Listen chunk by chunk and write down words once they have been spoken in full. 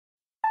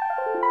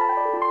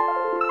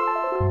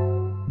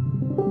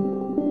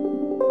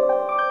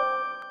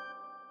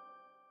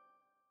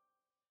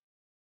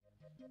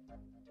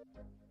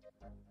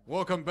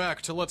Welcome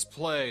back to Let's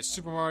Play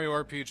Super Mario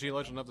RPG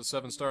Legend of the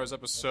Seven Stars,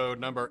 episode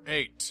number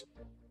 8.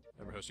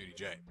 I'm your host,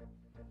 UDJ.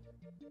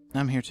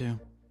 I'm here too.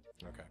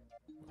 Okay.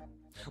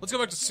 Let's go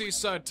back to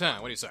Seaside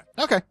Town. What do you say?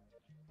 Okay.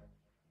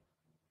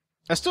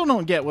 I still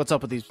don't get what's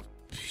up with these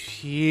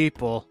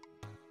people.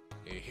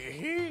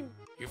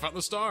 You found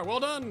the star.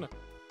 Well done.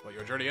 Well,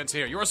 your journey ends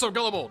here. You are so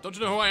gullible. Don't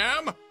you know who I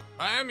am?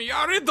 I am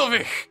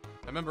Yaridovich,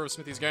 a member of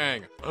Smithy's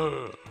gang.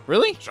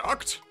 Really?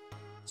 Shocked?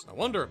 It's no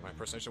wonder. My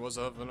impersonation was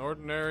of an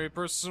ordinary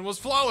person was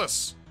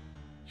flawless.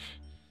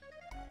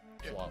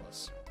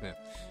 Flawless. Yeah.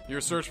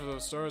 Your search for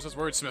those stars has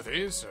worried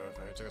Smithy, so if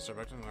I take a step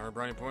back to our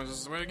brownie points, this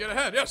is the way to get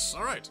ahead. Yes,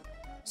 alright.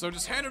 So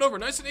just hand it over,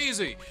 nice and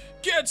easy.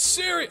 Get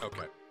serious!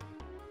 Okay.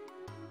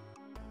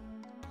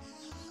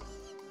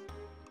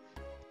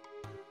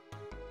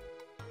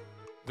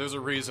 There's a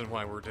reason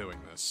why we're doing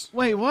this.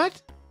 Wait,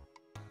 what?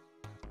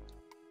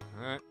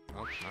 Alright,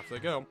 well, off they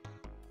go.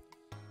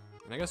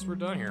 And I guess we're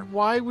done here.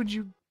 Why would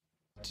you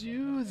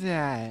do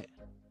that?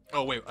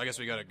 Oh, wait, I guess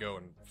we gotta go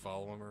and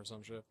follow him or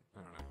some shit?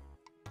 I don't know.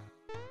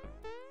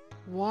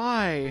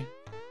 Why?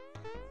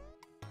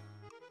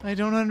 I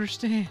don't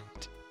understand.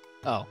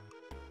 Oh.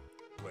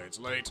 It's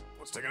late.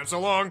 What's taking it so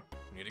long?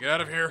 We need to get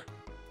out of here.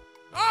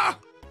 Ah!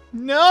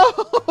 No!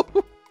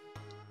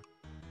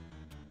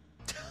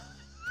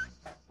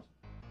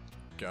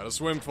 Gotta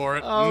swim for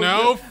it. Oh,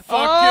 no good.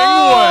 fucking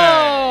way!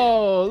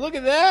 Oh, look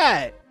at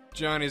that!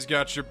 Johnny's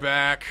got your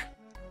back.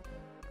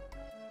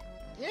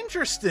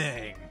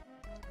 Interesting.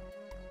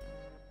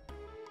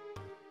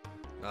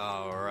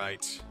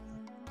 Alright.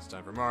 It's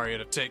time for Mario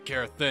to take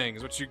care of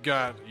things. What you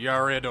got,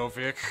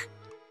 Yaridovich?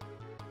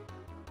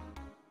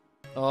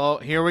 Oh,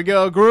 here we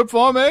go. Group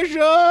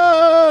formation!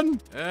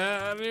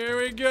 And here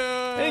we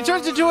go! And he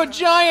turns into a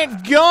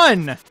giant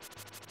gun!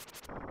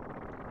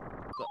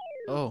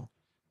 Oh.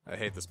 I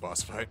hate this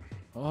boss fight.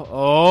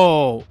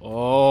 Oh.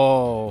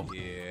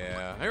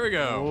 Yeah, here we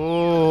go.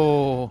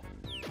 Oh.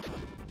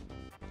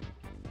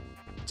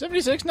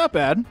 76, not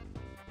bad.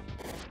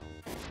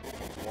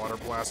 Water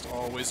blast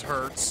always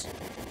hurts.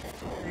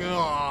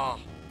 Ugh.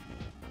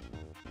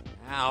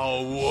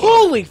 Ow.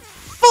 Holy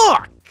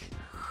fuck!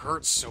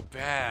 Hurts so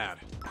bad.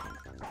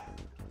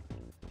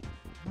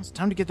 It's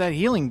time to get that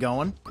healing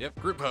going. Yep,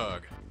 group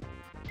hug.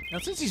 Now,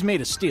 since he's made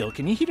of steel,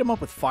 can you heat him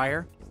up with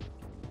fire?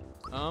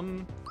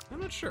 I'm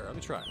not sure. Let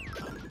me try.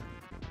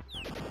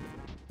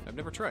 I've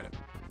never tried it.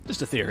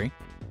 Just a theory.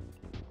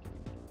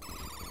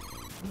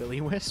 Willy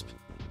Wisp.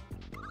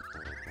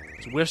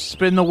 It's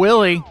Wisp in the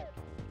Willy.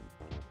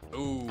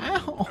 Ooh.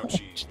 Ouch,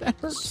 ouchie. that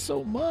hurts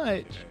so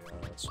much. Okay,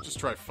 let's just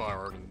try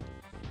fire and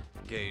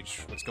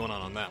gauge what's going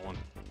on that one.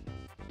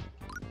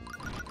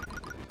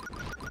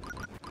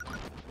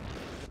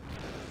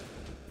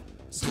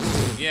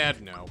 Yeah,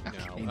 no.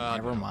 Okay, no.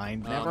 never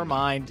mind. Never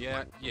mind.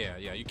 Yeah.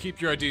 You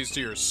keep your ideas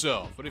to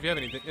yourself. But if you have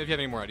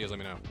any more ideas, let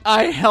me know.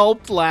 I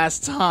helped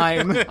last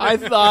time. I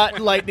thought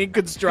lightning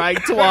could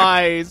strike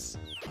twice.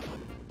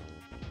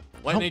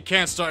 Lightning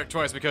can't strike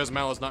twice because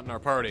Mal is not in our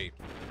party.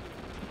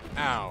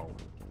 Ow.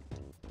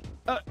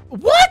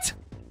 What?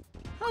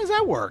 How does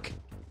that work?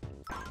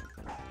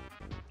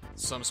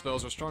 Some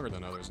spells are stronger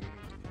than others, and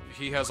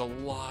he has a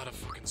lot of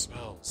fucking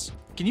spells.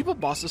 Can you put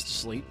bosses to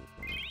sleep?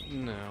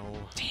 No.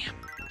 Damn.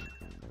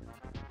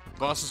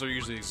 Bosses are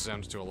usually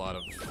exempt to a lot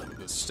of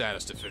the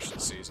status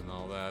deficiencies and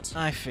all that.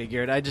 I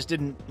figured. I just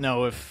didn't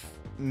know if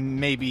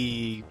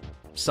maybe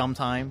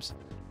sometimes.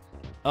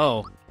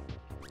 Oh.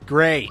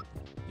 Great.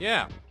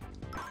 Yeah.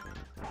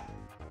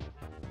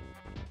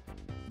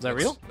 Is that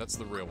real? That's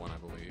the real one, I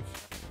believe.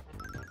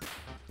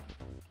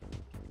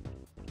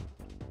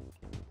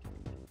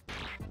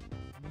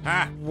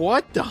 Ha!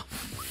 What the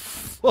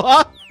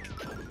fuck?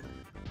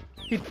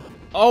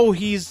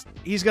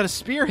 He's got a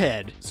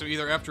spearhead. So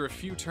either after a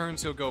few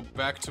turns he'll go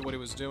back to what he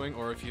was doing,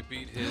 or if you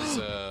beat his,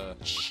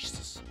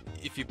 Jesus.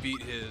 if you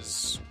beat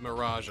his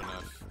Mirage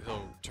enough,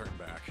 he'll turn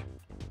back.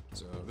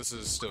 So this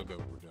is still good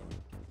what we're doing.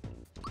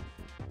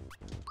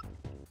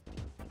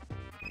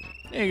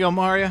 There you go,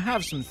 Mario.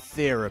 Have some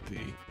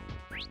therapy.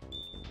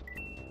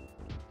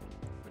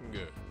 Looking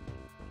good.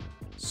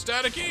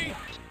 Staticky!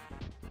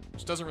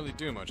 Which doesn't really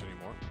do much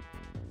anymore.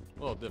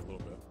 Well, it did a little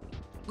bit.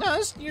 No,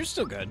 you're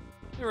still good.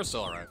 Yeah, we're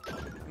still alright.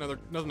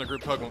 Nothing the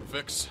group hug won't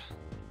fix.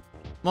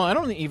 Well, I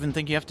don't even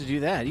think you have to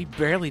do that. He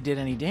barely did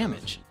any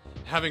damage.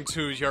 Having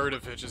two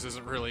Yardoviches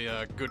isn't really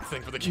a good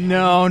thing for the game.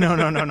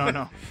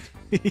 No.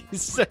 He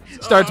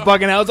starts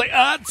bugging out. It's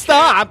like,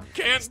 stop!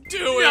 Can't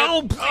do it!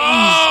 No, please!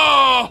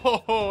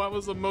 Oh! That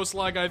was the most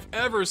lag I've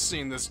ever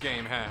seen this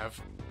game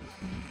have.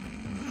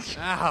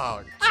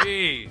 Oh,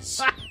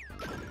 jeez.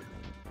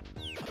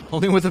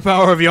 Only with the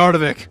power of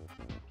Yardovic.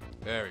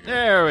 There we go.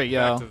 There we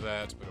go. Back to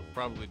that, but it'll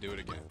probably do it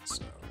again,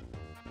 so.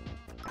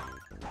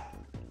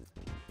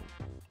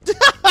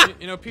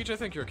 you know, Peach, I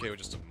think you're okay with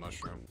just a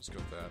mushroom. Let's go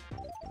with that.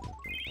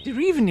 Did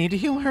we even need to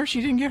heal her?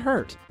 She didn't get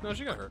hurt. No,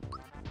 she got hurt.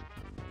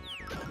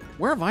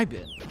 Where have I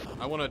been?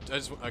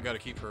 I gotta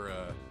keep her,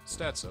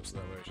 stats up so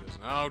that way she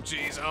doesn't. Oh,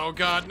 jeez. Oh,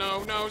 God.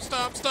 No.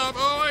 Stop.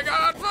 Oh, my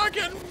God.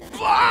 Fucking.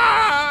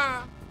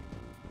 Blah!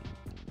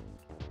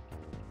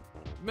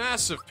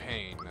 Massive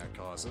pain that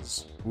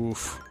causes.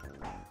 Oof.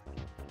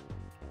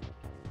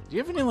 Do you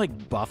have any,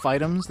 like, buff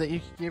items that you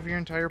could give your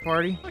entire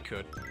party? I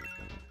could.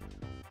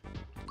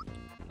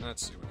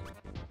 Let's see.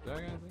 Did I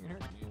got anything here?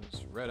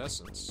 Use red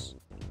essence.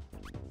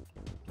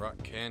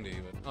 Rock candy,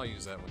 but I'll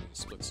use that when he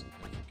splits it.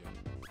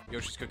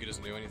 Yoshi's cookie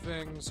doesn't do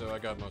anything, so I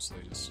got mostly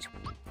just...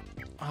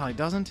 Oh, it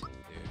doesn't?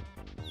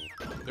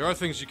 Yeah. There are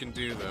things you can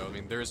do, though. I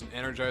mean, there is an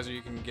energizer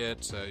you can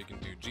get. You can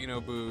do Geno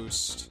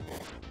Boost.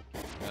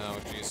 Oh,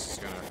 jeez, it's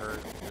gonna hurt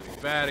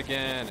really bad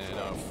again, and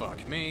oh,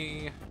 fuck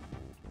me.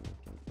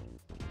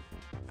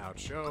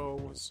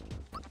 Ouchos.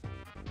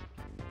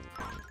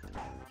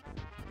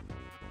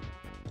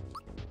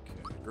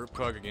 Okay, group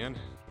hug again.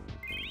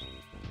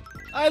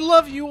 I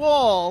love you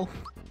all!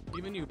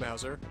 Even you,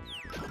 Bowser.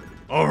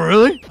 Oh,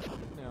 really?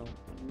 No.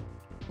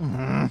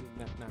 Mm-hmm.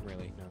 Not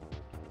really,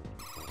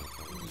 no.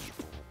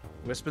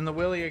 Wisping the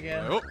willy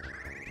again. Oh.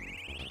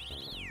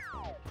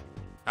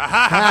 Ha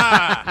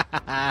ha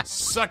ha!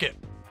 Suck it!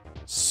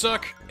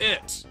 Suck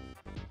it!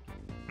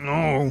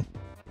 No.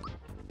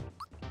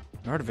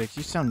 Artivix,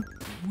 you sound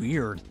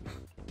weird.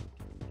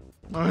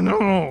 I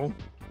know.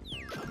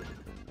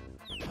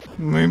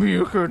 Maybe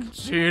you could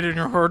see it in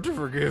your heart to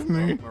forgive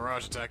me. Oh,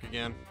 Mirage attack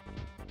again.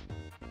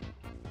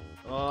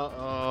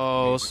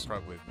 Uh-oh.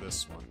 Probably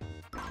this one.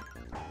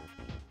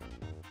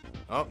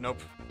 Oh, nope.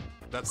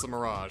 That's the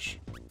Mirage.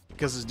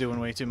 Because it's doing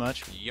way too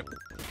much? Yep.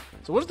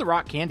 So what does the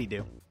rock candy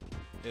do?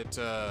 It,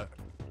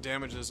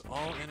 damages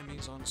all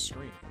enemies on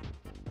screen.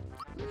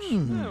 Which, we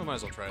might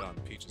as well try it on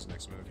Peach's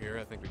next move here.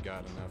 I think we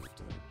got enough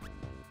to...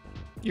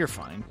 You're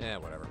fine. Yeah,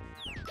 whatever.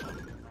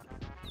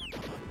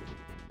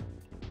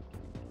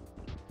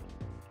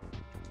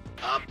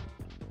 Up!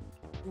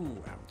 Ooh,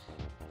 ow.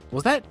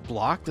 Was that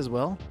blocked as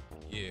well?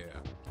 Yeah.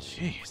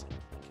 Jeez. Okay.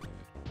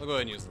 I'll go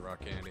ahead and use the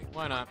rock candy.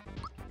 Why not?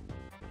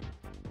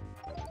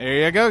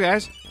 There you go,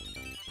 guys.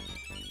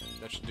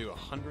 That should do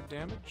 100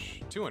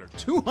 damage? 200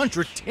 damage.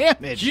 200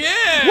 damage!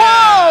 Yeah!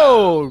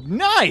 Whoa!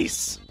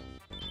 Nice!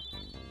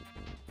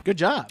 Good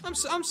job.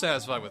 I'm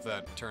satisfied with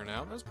that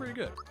turnout. That was pretty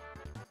good.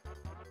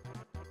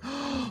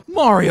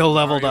 Mario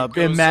leveled Mario up.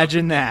 goes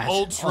Imagine up that.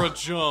 Ultra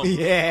jump.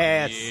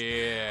 Yes.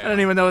 Yeah. I don't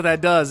even know what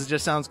that does. It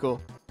just sounds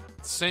cool.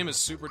 Same as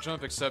super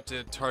jump, except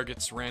it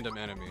targets random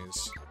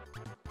enemies.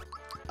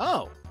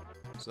 Oh.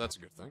 So that's a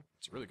good thing.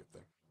 It's a really good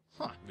thing.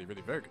 Huh. Really,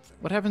 really very good thing.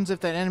 What happens if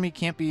that enemy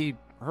can't be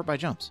hurt by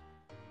jumps?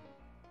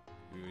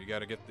 You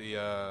gotta get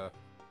the,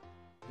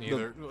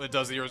 either it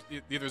does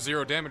either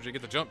 0 damage or you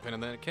get the jump pin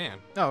and then it can.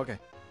 Oh, okay.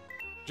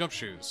 Jump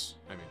shoes,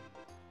 I mean.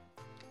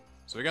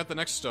 So we got the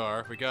next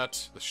star, we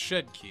got the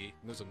shed key,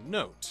 and there's a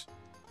note.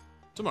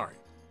 To Mario.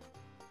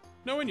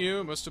 Knowing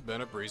you, must have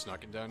been a breeze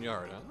knocking down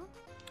yard, huh?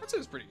 I'd say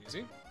it's pretty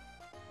easy.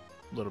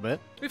 A little bit.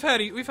 We've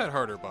had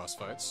harder boss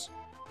fights.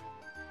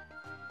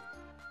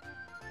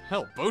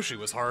 Hell, Boshi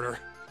was harder.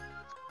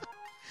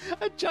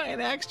 A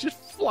giant axe just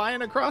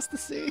flying across the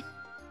sea.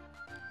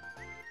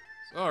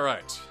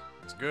 Alright.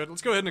 That's good.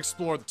 Let's go ahead and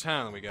explore the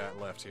town we got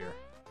left here.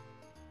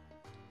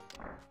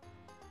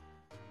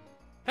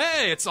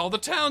 Hey, it's all the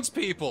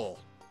townspeople!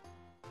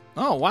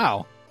 Oh,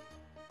 wow.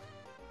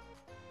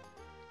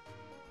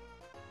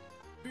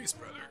 Peace,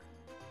 brother.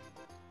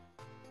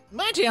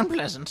 Mighty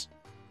unpleasant.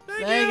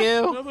 Thank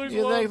you. No, thanks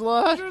You a lot. thanks a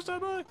lot. Just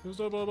stop by. Just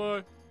stop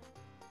by.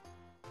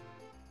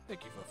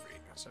 Thank you for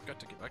freeing us. I've got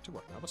to get back to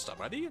work now, but stop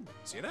by the inn.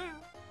 See you there.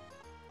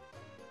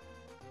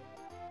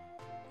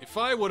 If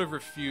I would have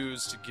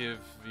refused to give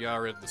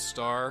Yared the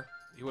star,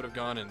 he would have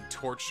gone and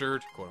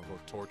tortured,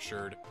 quote-unquote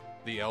tortured,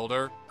 the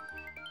Elder.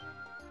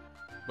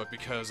 But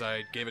because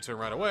I gave it to him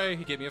right away,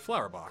 he gave me a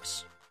flower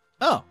box.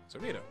 Oh, So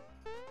neato.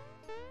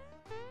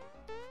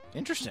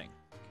 interesting.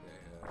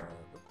 Okay,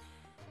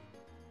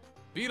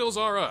 Beatles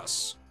are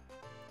us.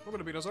 What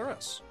about the Beatles are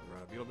us? We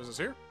run a Beetle business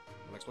here?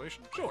 An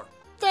explanation? Sure.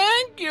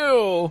 Thank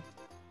you.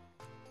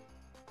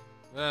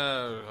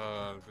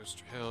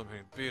 Mr. Hill, I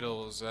mean,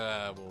 Beatles,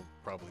 we'll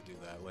probably do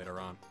that later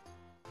on.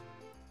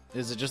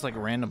 Is it just like a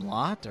random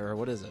lot, or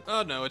what is it?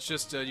 Oh, no, it's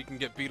just, you can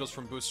get Beatles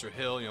from Booster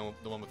Hill, you know,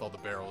 the one with all the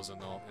barrels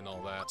and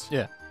all that.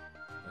 Yeah.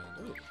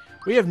 And, ooh,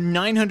 We have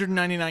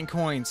 999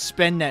 coins.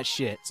 Spend that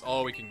shit. it's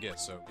all we can get,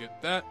 so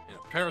get that, and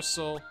a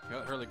parasol,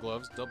 got Hurley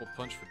gloves, double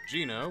punch for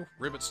Geno,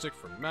 ribbit stick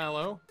for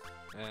Mallow,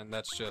 and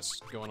that's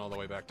just going all the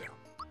way back down.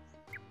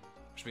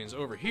 Which means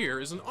over here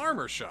is an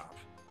armor shop.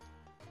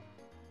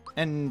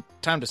 And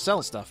time to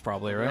sell stuff,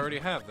 probably, We right? already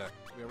have that.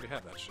 We already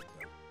have that shit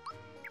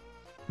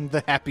there.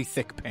 The happy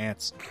thick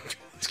pants.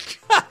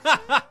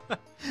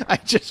 I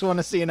just want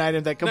to see an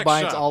item that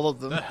combines Next shop, all of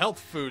them. The health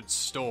food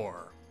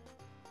store.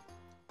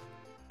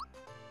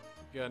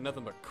 You got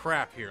nothing but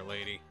crap here,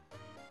 lady.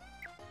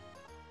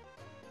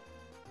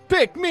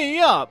 Pick me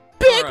up!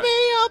 Pick All right.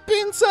 me up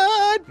inside!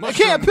 I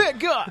Mushroom. can't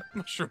pick up!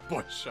 Mushroom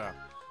Boy shop.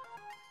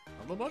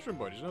 I'm the Mushroom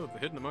Boy. Did you know that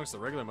hidden amongst the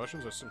regular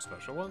mushrooms are some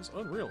special ones?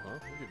 Unreal, huh?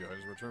 We'll give you guys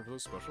a return for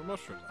those special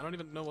mushrooms. I don't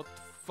even know what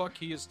the fuck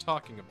he is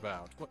talking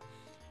about.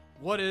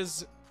 What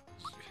is...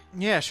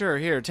 Yeah, sure,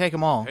 here, take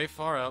them all. Hey,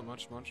 far out.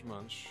 Munch.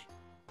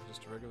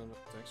 Just a regular...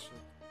 Thanks.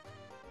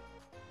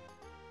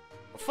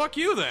 Well, fuck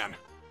you, then!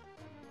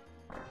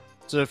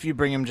 So if you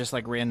bring him just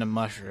like random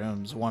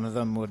mushrooms, one of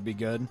them would be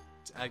good.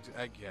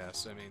 I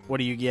guess. I mean... What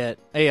do you get?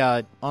 Hey,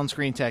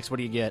 on-screen text, what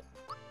do you get?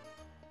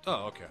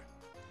 Oh, okay.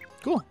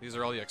 Cool. These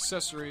are all the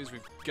accessories.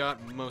 We've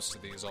got most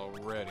of these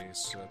already,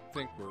 so I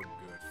think we're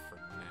good for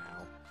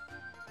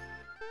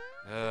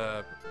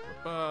now.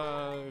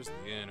 There's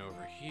the inn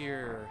over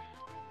here.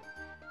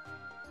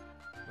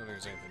 I don't think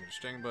there's anything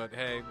interesting, but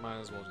hey, might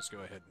as well just go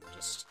ahead and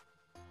just...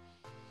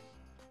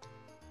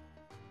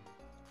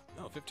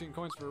 Oh, 15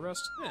 coins for a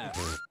rest? Yeah.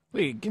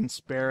 We can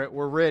spare it.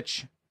 We're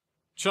rich.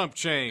 Chump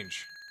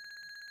change.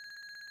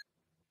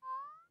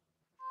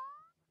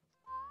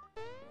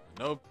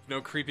 No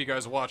creepy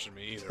guys watching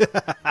me either.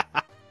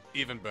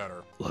 Even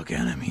better. Look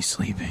at him, he's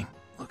sleeping.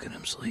 Look at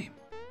him sleep.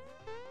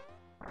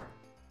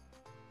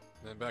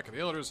 Then back at the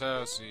Elder's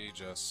house, he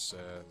just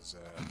says,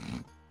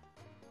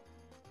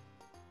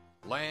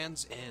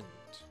 Land's End.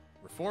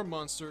 Reform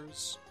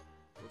monsters.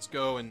 Let's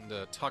go and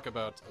talk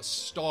about a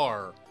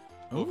star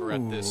over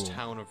at this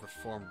town of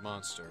reformed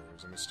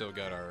monsters. And we still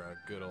got our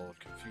good old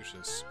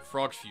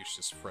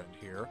Frogfucius friend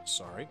here.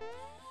 Sorry.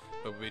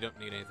 But we don't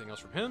need anything else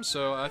from him,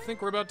 so I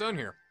think we're about done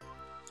here.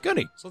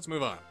 Goody. So let's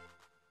move on.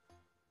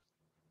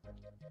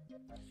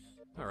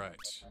 Alright.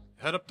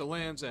 Head up to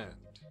Land's End.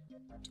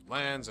 To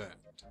Land's End.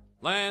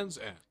 Land's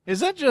End.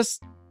 Is that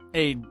just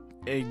a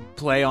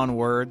play on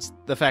words?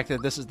 The fact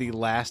that this is the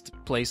last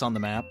place on the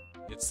map?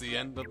 It's the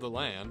end of the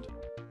land.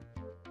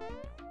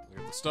 Look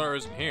at the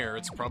stars in here,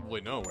 it's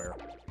probably nowhere.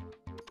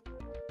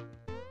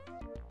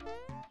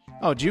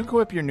 Oh, did you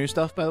equip your new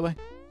stuff, by the way?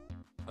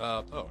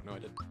 Oh, no I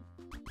didn't.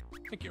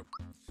 Thank you.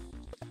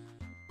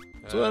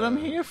 That's what I'm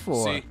here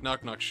for. See?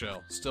 Knock Knock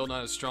Shell. Still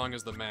not as strong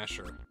as the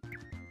Masher.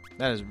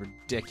 That is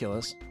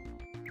ridiculous.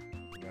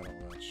 Got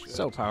all that shit.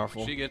 So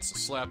powerful. She gets a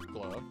slap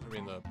glove. I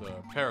mean, the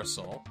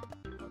parasol.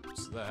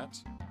 What's that?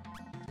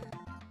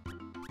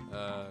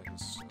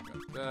 Still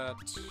got that.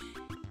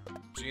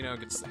 Gino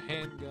gets the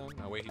handgun.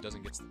 Oh, wait, he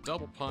doesn't get the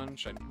double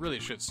punch. I really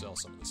should sell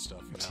some of this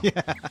stuff, you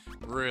know? Yeah.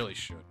 Really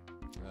should.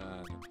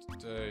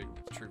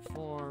 Take the true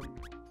form.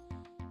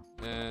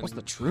 And What's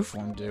the true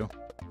form do?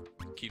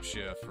 keeps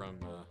you from,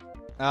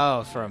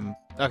 Oh, from...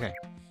 Okay.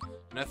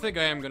 And I think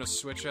I am going to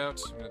switch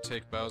out. I'm going to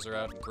take Bowser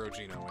out and throw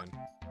Gino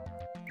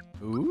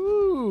in.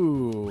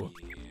 Ooh.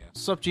 Yeah.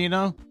 Sup,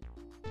 Gino?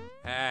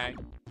 Hey.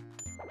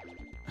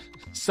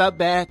 Sup,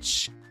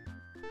 batch?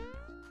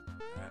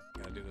 Alright,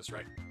 gotta do this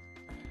right.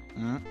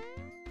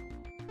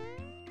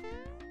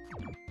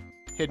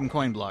 Hidden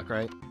coin block,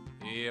 right?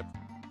 Yep.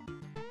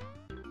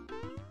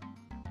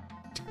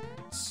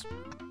 It's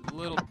a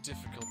little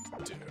difficult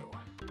to do.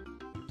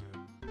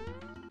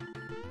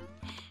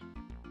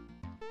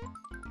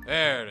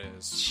 There it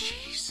is.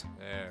 Jeez.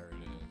 There it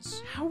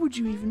is. How would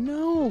you even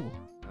know?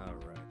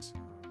 Alright.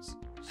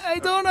 I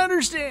don't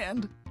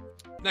understand.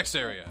 Next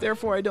area.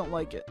 Therefore, I don't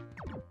like it.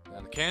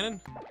 Down the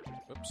cannon.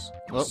 Oops.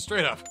 Oh.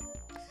 Straight up.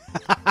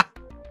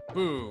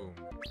 Boom.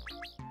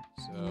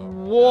 So,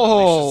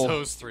 Whoa.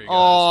 those three guys.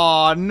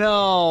 Oh,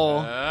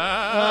 no.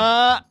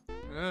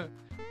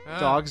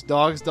 Dogs.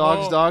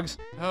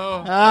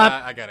 Oh,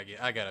 Ah. I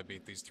gotta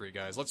beat these three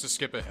guys. Let's just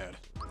skip ahead.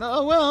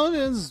 Oh, well,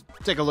 let's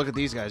take a look at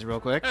these guys real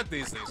quick. At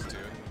these two, and,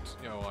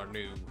 you know, our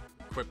new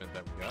equipment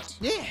that we got.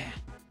 Yeah.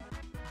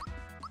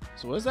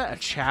 So what is that, a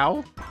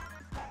Chow?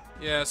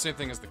 Yeah, same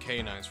thing as the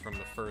K9s from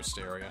the first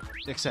area.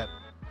 Except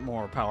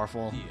more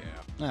powerful.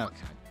 Yeah. Okay.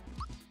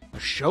 A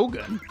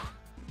Shogun?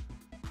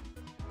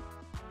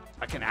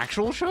 Like an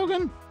actual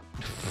Shogun?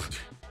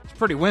 It's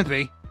pretty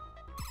wimpy.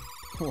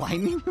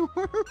 Lightning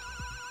Orb?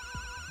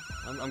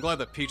 I'm glad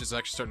that Peach is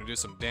actually starting to do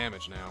some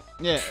damage now.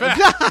 Yeah.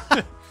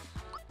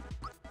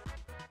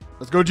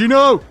 Let's go,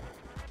 Gino!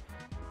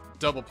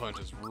 Double punch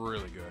is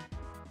really good.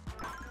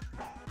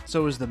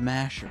 So is the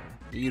Masher.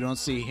 You don't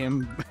see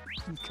him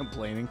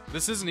complaining.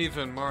 This isn't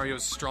even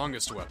Mario's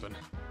strongest weapon.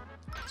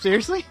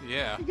 Seriously?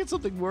 Yeah. You get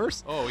something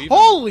worse? Oh, even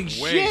Holy way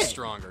shit!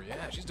 stronger.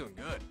 Yeah, she's doing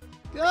good.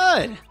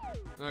 Good!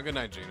 Oh, good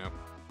night, Gino.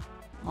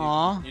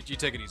 Aw. You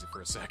take it easy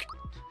for a sec.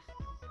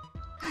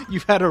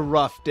 You've had a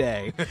rough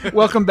day.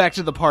 Welcome back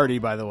to the party,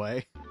 by the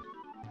way.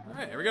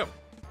 Alright, here we go.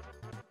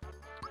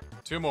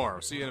 2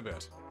 more. See you in a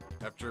bit.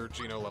 After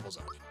Gino levels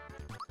up.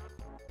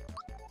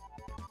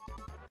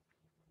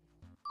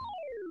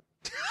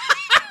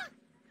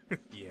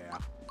 Yeah.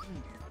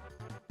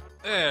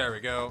 There we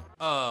go.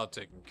 All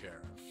taken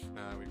care of.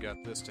 Now we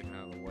got this taken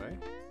out of the way.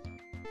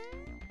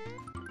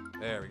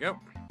 There we go.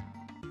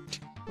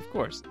 Of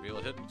course. Reveal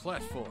a hidden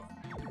platform.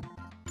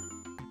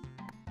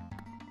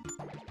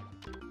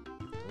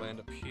 Land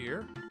up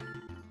here.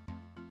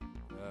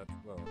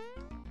 Whoa.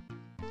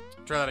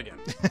 Try that again.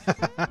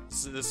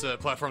 This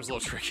platform's a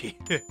little tricky.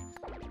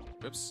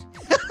 Oops.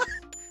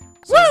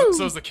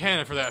 So's the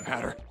cannon, for that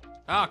matter.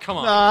 Ah, come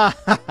on.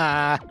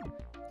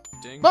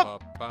 Ding,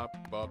 bop, bop,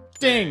 bop,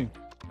 Ding.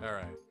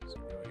 Alright, so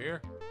go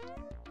here.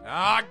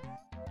 Ah!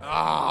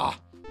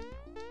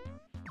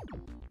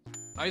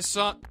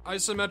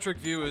 Isometric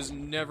view is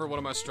never one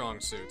of my strong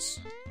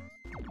suits.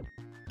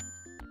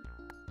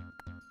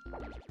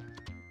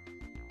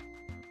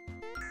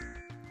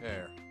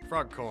 There.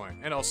 frog coin.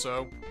 And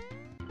also...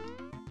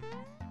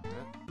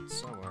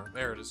 somewhere.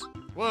 There it is.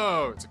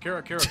 Whoa, it's a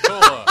Kara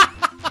Cola.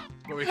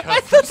 But we got I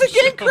thought the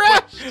game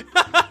crashed!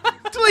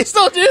 Please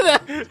don't do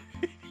that!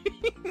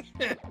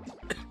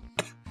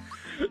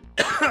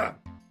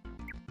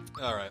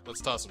 Alright, let's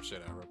toss some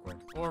shit out real quick.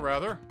 Or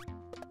rather,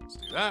 let's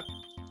do that,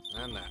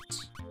 and that.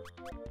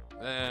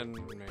 Then,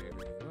 maybe...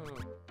 Oh,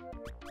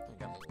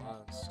 I got a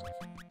lot of stuff.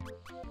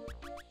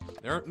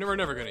 We're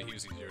never gonna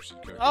use these Yoshi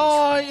cookies.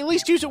 Oh, at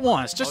least use it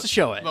once, just to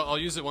show it. Well, I'll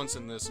use it once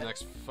in this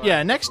next fight.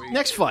 Yeah, next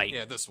fight.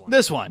 Yeah, this one.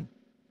 This one.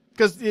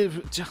 Because,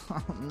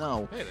 oh,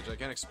 no. Hey, the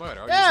gigantic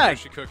spider. I'll Yeah.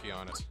 use a Yoshi cookie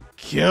on it.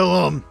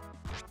 Kill him.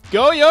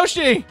 Go,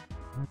 Yoshi!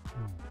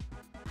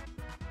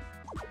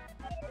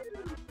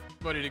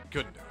 But he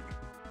couldn't do it.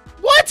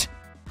 What?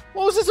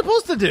 What was it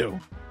supposed to do?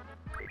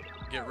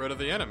 Get rid of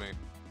the enemy.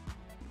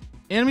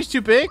 Enemy's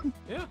too big?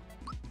 Yeah,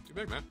 too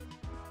big, man.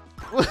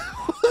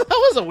 That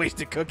was a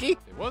wasted cookie.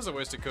 It was a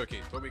wasted cookie,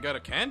 but we got a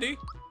candy.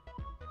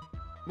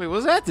 Wait, what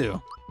does that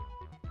do?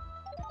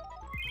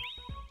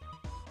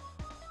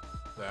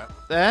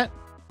 That?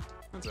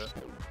 That's it.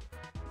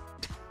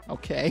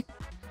 Okay.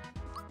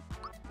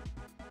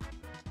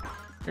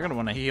 You're gonna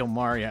want to heal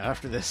Mario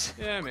after this.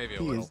 Yeah, maybe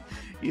a little.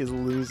 He is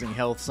losing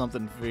health,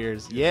 something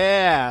fierce.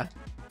 Yeah!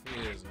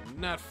 He is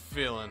not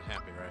feeling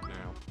happy right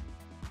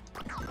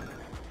now.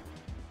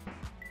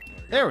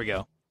 There we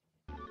go.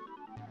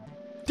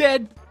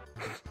 Dead!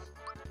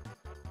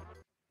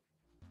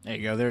 There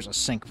you go, there's a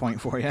sync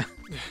point for you.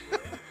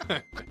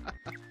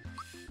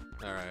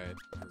 Alright,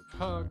 group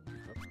hug.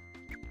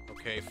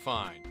 Okay,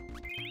 fine.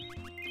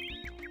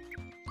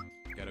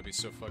 Gotta be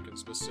so fucking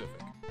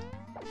specific.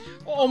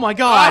 Oh my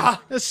god!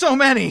 Ah! There's so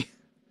many!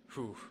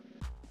 Whew.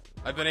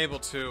 I've been able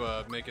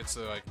to make it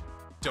so I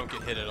don't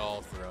get hit at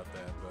all throughout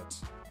that, but,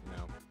 you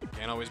know,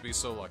 can't always be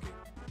so lucky.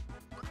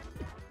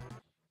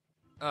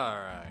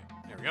 Alright,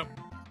 here we go.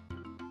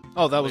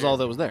 Oh, that was all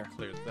that was there.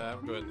 Cleared that.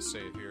 We'll go ahead and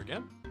save here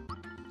again.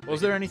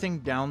 Was there anything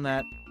down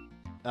that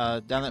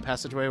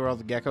passageway where all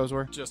the geckos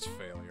were? Just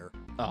failure.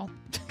 Oh.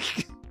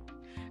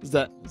 Is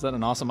that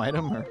an awesome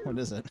item, or what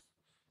is it?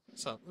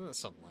 Something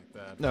like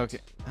that. Okay.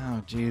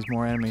 Oh, jeez,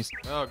 more enemies.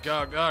 Oh,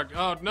 God,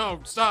 oh,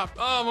 no, stop!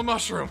 Oh, I'm a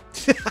mushroom!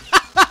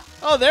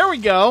 Oh, there we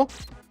go!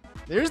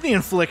 There's the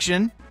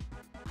infliction.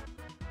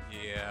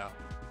 Yeah.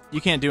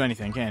 You can't do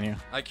anything, can you?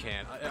 I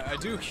can't. I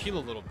do heal a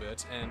little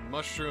bit, and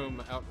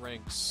Mushroom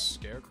outranks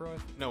Scarecrow?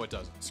 No, it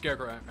doesn't.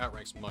 Scarecrow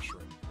outranks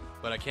Mushroom.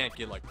 But I can't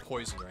get, like,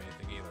 poison or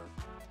anything either.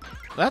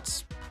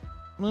 That's...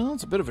 well,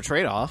 it's a bit of a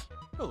trade-off.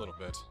 A little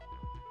bit.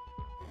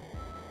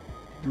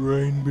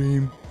 Drain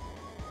beam.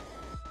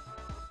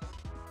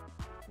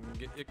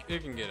 It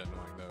can get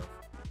annoying, though.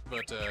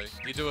 But,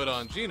 you do it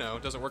on Geno,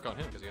 it doesn't work on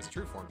him, because he has a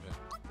true form pin.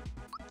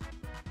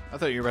 I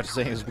thought you were about to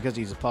say it was because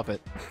he's a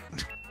puppet.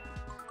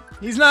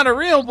 He's not a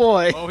real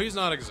boy! Oh, he's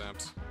not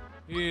exempt.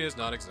 He is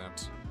not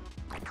exempt.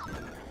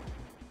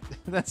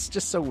 That's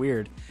just so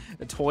weird.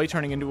 A toy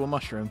turning into a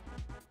mushroom.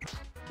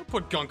 Don't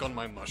put gunk on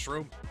my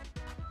mushroom.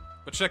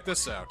 But check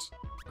this out.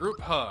 Group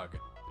hug.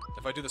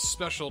 If I do the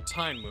special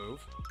time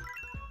move...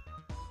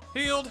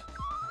 Healed!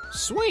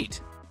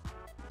 Sweet!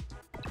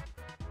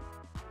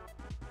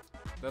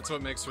 That's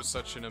what makes her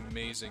such an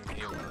amazing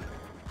healer.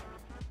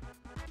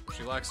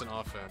 She lacks an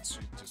offense.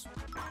 She's just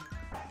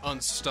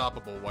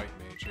unstoppable white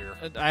mage here.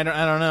 I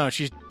don't know.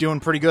 She's doing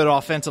pretty good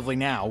offensively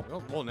now.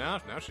 Well, now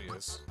she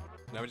is.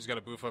 Now we just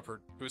got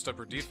to boost up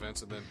her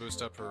defense, and then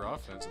boost up her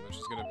offense, and then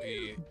she's gonna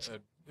be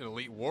an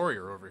elite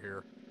warrior over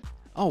here.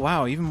 Oh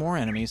wow, even more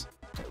enemies.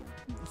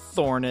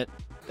 Thorn it.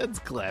 That's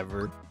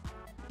clever.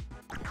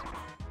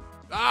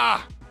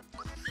 Ah!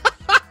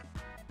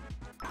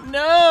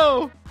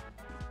 No!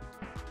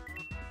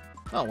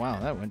 Oh wow,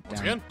 that went down.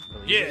 Once again?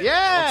 Really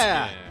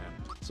yeah! Once again.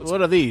 So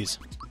what are these?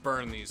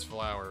 Burn these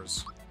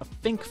flowers. A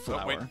think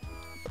flower. Oh, wait. I'm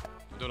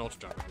doing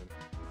ultra jump again.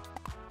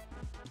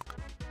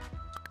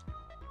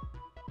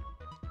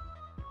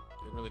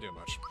 Didn't really do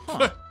much.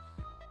 Huh.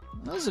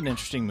 That was an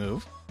interesting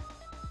move.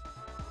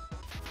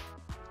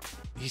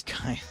 These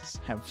guys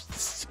have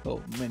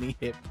so many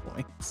hit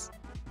points.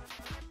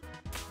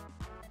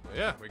 But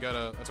yeah,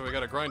 that's why we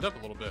gotta grind up a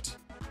little bit.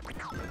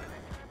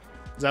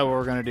 Is that what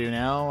we're gonna do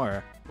now,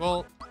 or?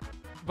 Well,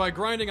 by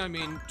grinding I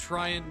mean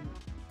try and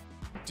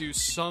do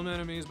some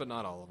enemies, but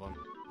not all of them.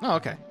 Oh,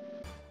 okay.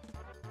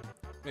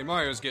 I mean,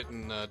 Mario's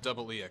getting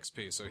double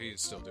EXP, so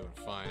he's still doing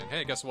fine. And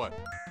hey, guess what?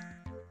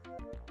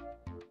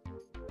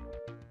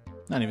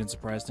 Not even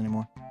surprised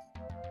anymore.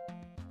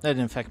 That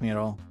didn't affect me at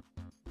all.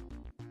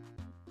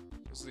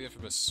 This is the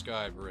infamous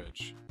Sky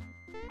Bridge.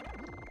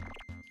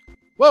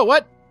 Whoa,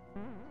 what?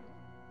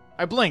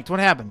 I blinked. What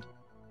happened?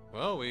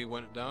 Well, we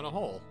went down a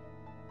hole.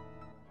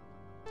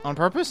 On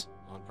purpose?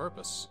 On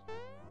purpose.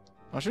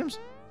 Mushrooms?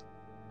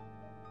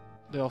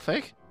 They all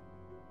fake?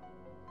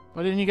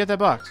 Why didn't you get that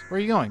box? Where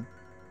are you going?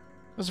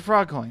 There's a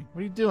frog coin. What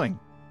are you doing?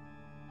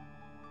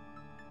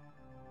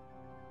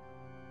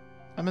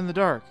 I'm in the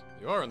dark.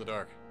 You are in the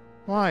dark.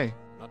 Why?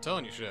 I'm not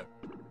telling you shit.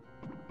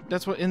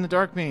 That's what in the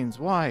dark means.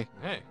 Why?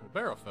 Hey,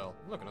 barrel fell.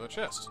 Look, another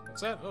chest.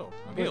 What's that? Oh,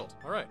 I'm healed.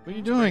 All right. What are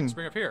you doing? Let's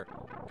bring up here.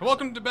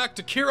 Welcome back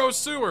to Kiro's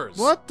Sewers.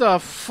 What the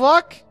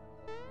fuck?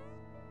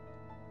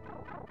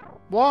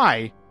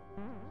 Why?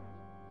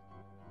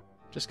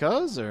 Just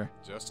cause, or?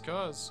 Just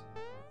cause.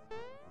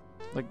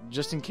 Like,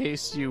 just in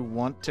case you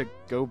want to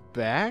go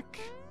back?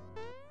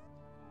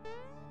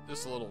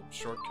 Just a little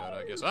shortcut,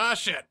 I guess. Ah,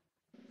 shit!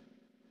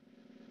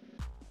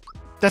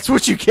 That's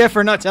what you get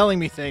for not telling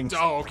me things.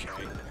 Oh, okay.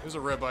 It was a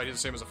ribeye. He's the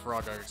same as a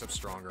frog guy, except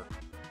stronger.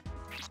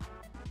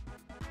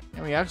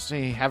 And we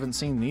actually haven't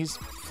seen these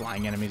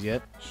flying enemies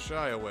yet.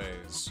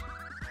 Shyaways.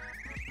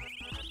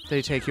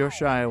 They take your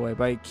shy away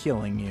by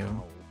killing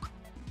you.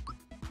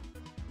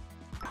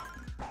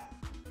 Oh.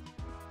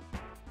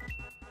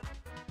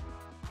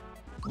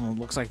 Well, it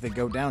looks like they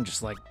go down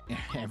just like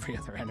every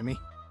other enemy.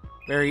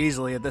 Very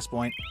easily at this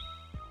point.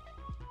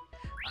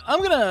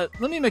 Let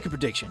me make a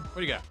prediction. What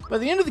do you got? By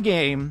the end of the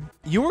game,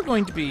 you are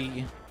going to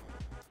be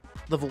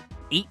level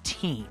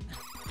 18.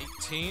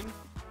 18?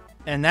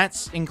 And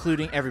that's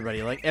including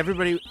everybody. Like,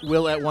 everybody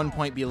will at one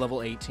point be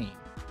level 18.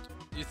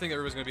 You think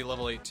everybody's gonna be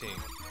level 18?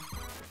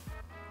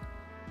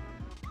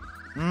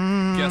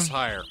 Guess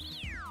higher.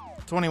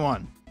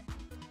 21.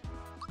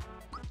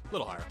 A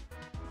little higher.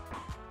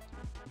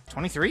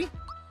 23?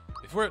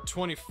 If we're at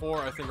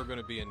 24, I think we're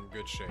gonna be in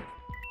good shape.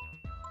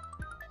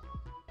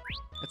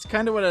 That's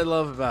kind of what I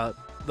love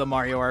about the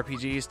Mario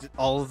RPGs,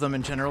 all of them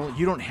in general.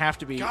 You don't have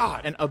to be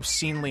an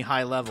obscenely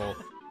high level.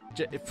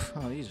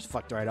 Oh, you just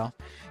fucked right off.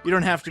 You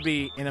don't have to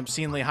be an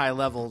obscenely high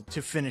level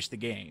to finish the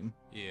game.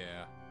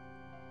 Yeah.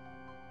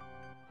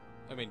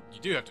 I mean, you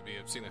do have to be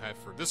obscenely high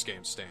for this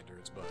game's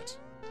standards, but...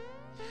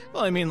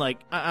 Well, I mean, like,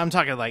 I'm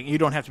talking like, you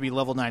don't have to be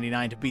level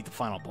 99 to beat the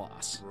final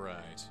boss.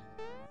 Right.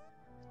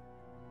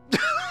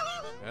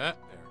 There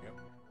we go.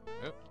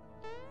 Yep.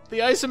 The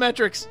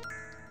isometrics!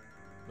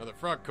 Another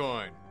frog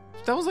coin.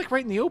 That was, like,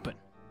 right in the open.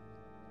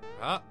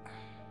 Ah,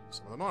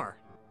 some of them are.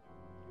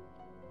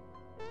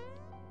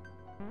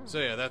 So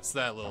yeah, that's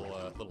that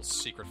little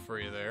secret for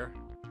you there.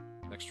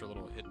 An extra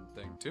little hidden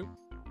thing, too.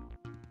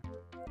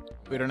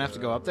 We don't have to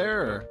go up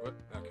there, or...? What?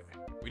 Okay.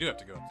 We do have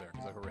to go up there,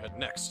 because that's where we're heading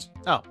next.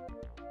 Oh.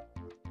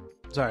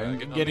 Sorry, I'm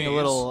getting a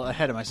little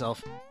ahead of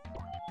myself.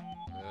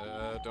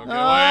 Don't get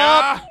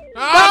away!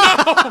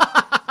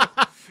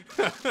 Ah!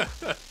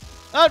 No!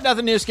 Oh,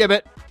 nothing new, skip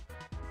it.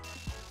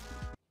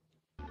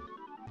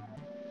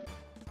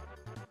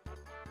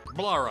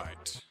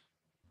 Alright.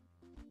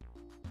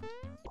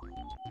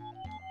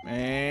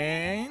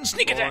 And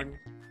sneak attack!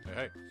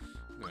 Hey,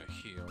 I'm gonna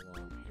heal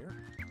on here.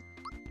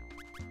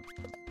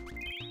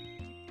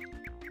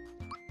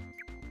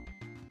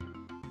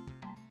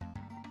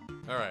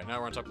 Alright, now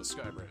we're on top of the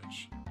sky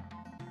bridge.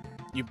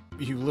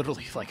 You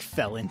literally, like,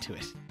 fell into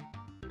it.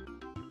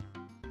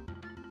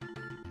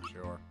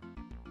 Sure.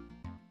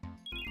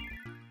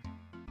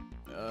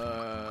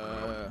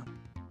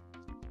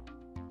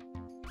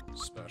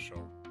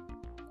 Special.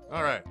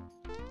 Alright.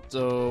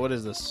 So, what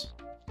is this?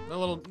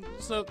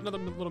 It's another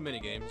little mini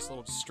game. Just a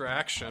little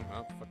distraction.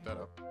 Oh, fuck that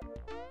up.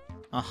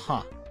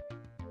 Uh-huh.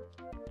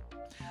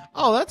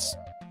 Oh, that's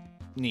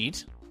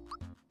neat.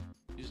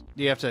 Do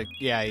you have to...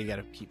 Yeah, you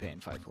gotta keep paying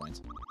 5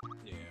 points.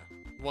 Yeah.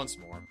 Once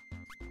more.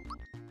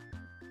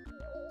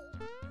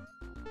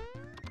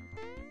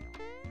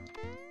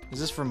 Is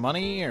this for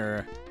money,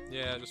 or...?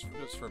 Yeah, just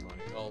for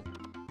money. All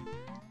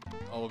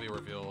will be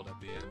revealed at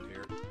the end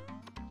here.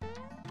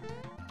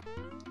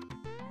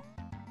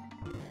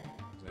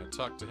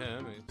 Talk to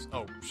him.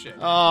 Oh, shit.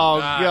 Oh,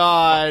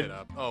 God. Fucked it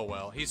up. Oh,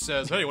 well. He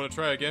says, hey, you want to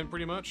try again,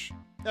 pretty much?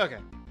 Okay.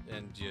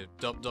 And you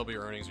double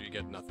your earnings or you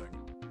get nothing.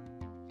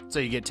 So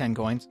you get 10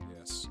 coins?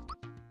 Yes.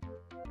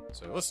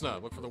 So listen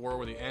up. Look for the war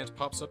where the ant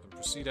pops up and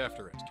proceed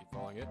after it. Keep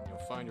following it and you'll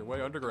find your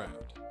way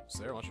underground. It's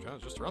there. Launch your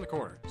challenge just around the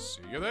corner.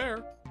 See you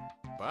there.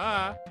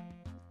 Bye.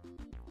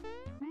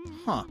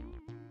 Huh.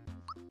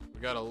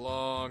 We got a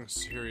long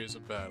series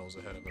of battles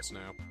ahead of us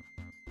now.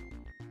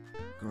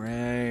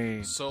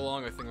 Great. So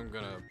long, I think I'm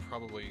gonna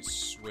probably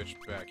switch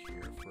back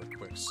here for a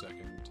quick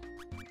second.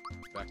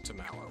 Back to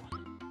Mallow.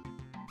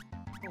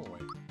 Oh,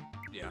 wait.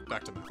 Yeah,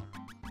 back to Mallow.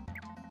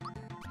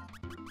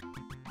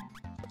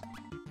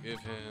 Give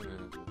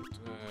him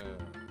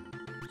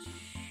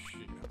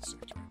a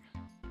six ring.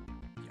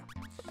 Yeah.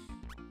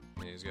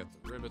 And he's got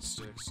the ribbit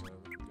stick, so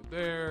looking good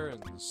there,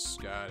 and he's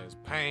got his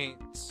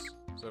paints,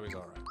 so he's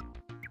alright.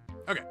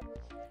 Okay.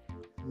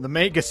 The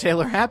Mega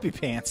Sailor Happy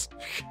Pants.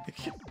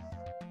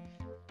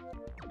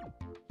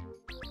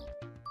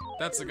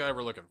 That's the guy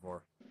we're looking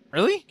for.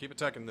 Really? Keep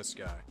attacking this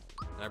guy.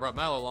 And I brought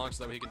Mallow along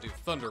so that way he can do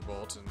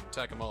Thunderbolt and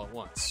attack them all at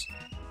once.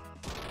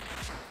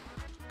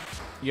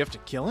 You have to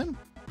kill him?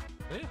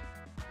 Yeah.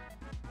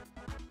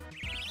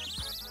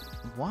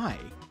 Why?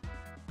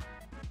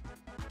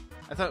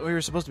 I thought we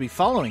were supposed to be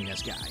following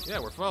this guy. Yeah,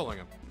 we're following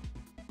him.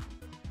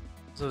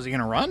 So is he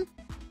gonna run?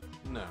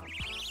 No.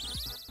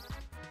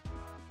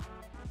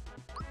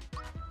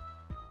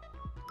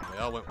 They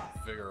all went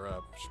with Vigor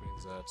Up, which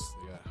means that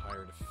they got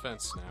higher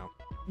defense now.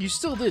 You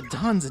still did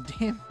tons of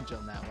damage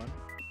on that one.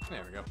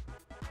 There we go.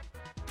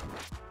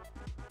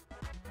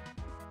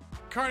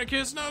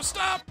 Carnicus, no,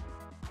 stop!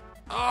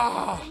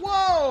 Oh!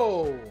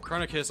 Whoa!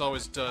 Carnicus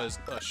always does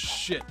a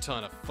shit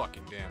ton of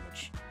fucking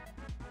damage.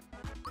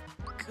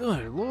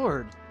 Good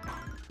lord.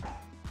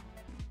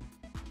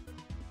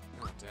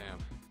 Oh, damn.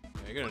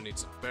 Yeah, you're gonna need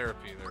some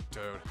therapy there,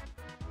 Toad.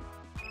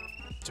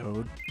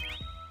 Toad.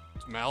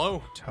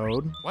 Mallow?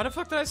 Toad. Why the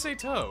fuck did I say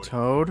Toad?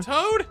 Toad.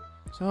 Toad?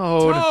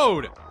 Toad.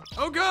 Toad!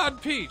 Oh god,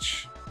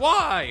 Peach!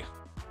 Why?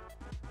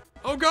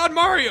 Oh god,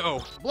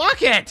 Mario!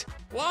 Block it!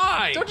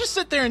 Why? Don't just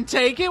sit there and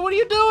take it. What are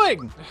you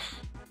doing?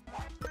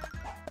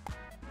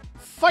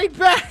 Fight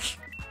back!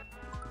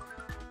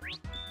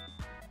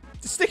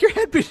 Stick your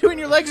head between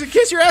your legs and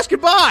kiss your ass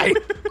goodbye!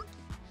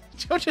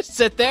 Don't just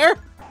sit there.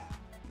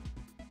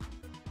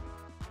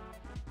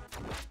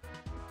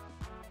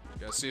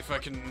 Gotta see if I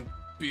can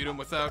beat him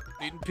without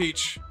eating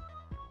Peach.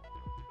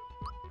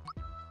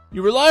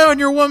 You rely on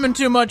your woman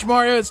too much,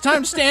 Mario. It's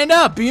time to stand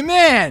up. Be a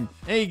man.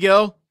 There you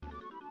go.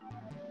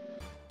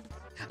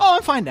 Oh,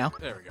 I'm fine now.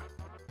 There we go.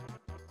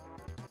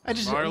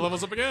 Mario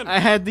levels up again. I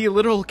had the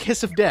literal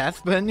kiss of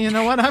death, but you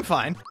know what? I'm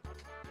fine.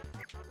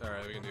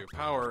 Alright, we can do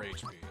power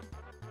HP.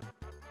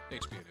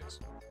 HP it is.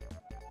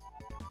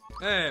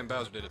 And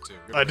Bowser did it too.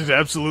 Good I did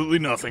absolutely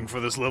nothing for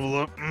this level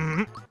up.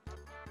 HP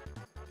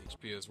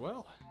as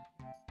well.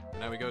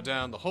 And now we go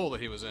down the hole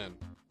that he was in.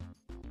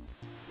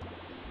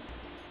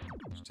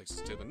 Which takes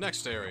us to the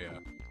next area.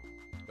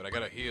 But I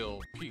gotta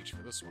heal Peach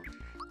for this one.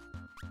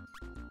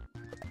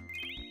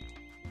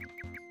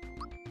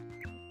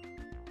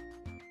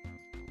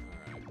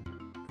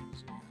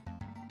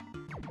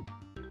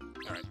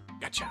 Alright,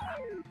 gotcha!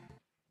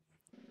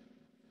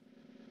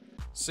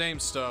 Same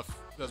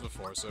stuff as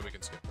before, so we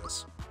can skip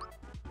this.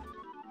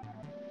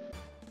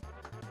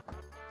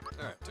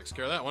 Alright, takes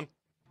care of that one.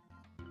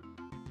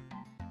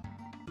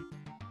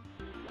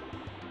 Here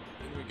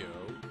we go.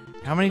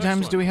 How many Next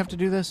times one. do we have to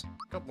do this?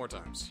 A couple more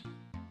times.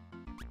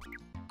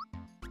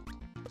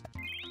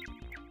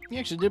 You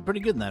actually did pretty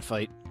good in that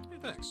fight. Hey,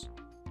 thanks.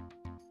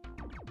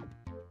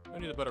 I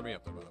need to butter me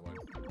up, though, by the way.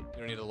 You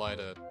don't need a lie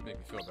to make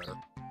me feel better.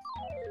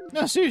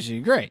 No, seriously,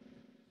 great.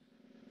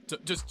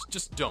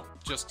 Just don't.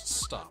 Just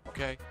stop,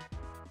 okay?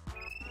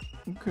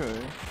 Okay.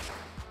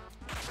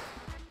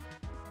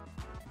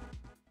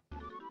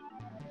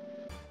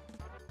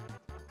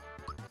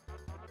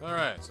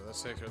 Alright, so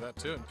let's take care of that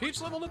too. And Peach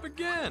leveled up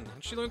again!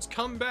 And she learns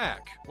Come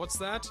Back. What's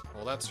that?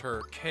 Well, that's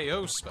her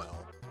KO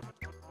spell.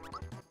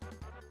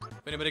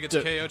 If anybody gets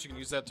KO'd, you can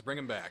use that to bring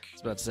him back. I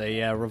was about to say,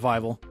 yeah,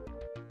 revival.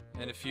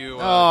 And if you...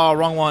 Oh,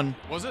 wrong one.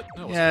 Was it?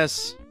 No, it wasn't.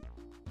 Yes.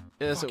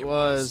 Yes, Fuck, it it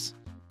was.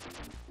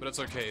 But it's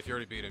okay. If you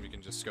already beat him, you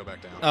can just go back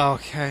down.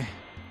 Okay.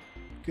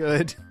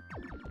 Good.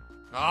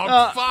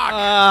 Oh, fuck!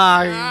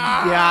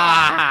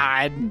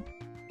 God.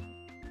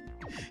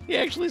 He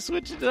actually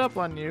switched it up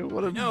on you.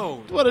 What a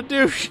No. What a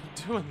douche.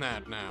 I'm doing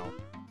that now.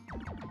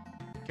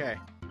 Okay.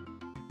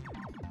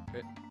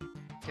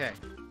 Okay.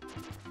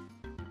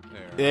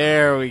 There.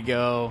 There we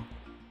go.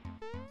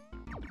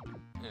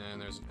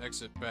 And there's an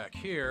exit back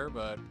here,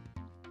 but...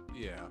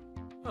 yeah.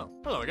 Oh,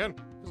 hello again.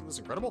 Isn't this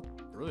incredible?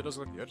 It really does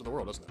look like the edge of the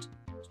world, doesn't it?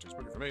 It's too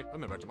spooky for me.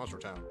 I'm back to Monster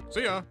Town.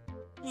 See ya!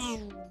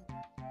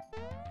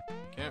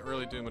 Can't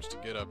really do much to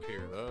get up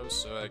here, though,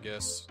 so I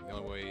guess the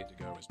only way to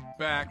go is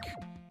back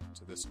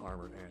to this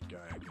armored ant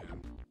guy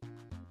again.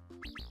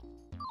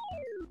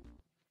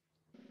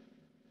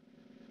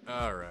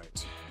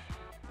 Alright.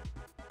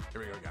 Here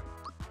we go again.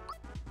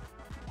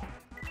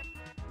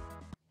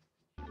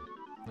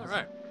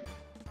 Alright.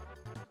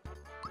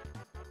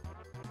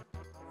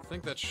 I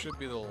think that should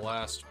be the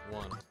last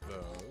one of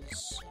those.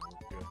 So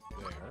we're good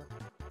there.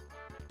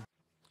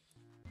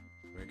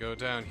 We go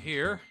down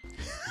here.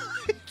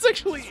 It's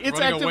actively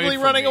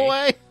from running me.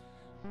 away.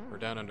 We're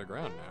down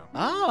underground now.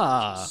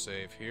 Ah. Just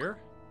save here.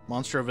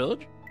 Monstro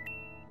Village?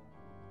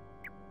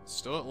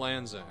 Still at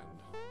Land's End.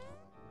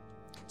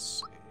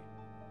 Let's see.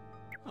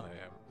 Oh,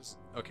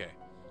 yeah. Okay.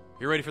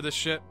 You ready for this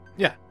shit?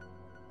 Yeah.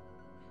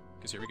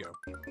 Because here we go.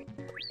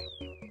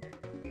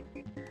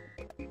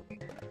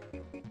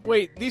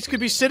 Wait, these could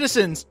be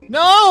citizens.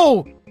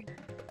 No!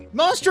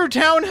 Monster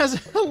Town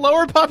has a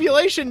lower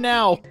population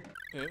now.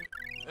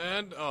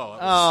 And, oh,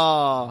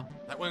 Oh.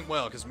 that went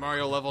well, because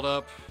Mario leveled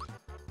up.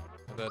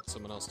 I bet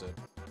someone else did.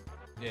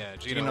 Yeah,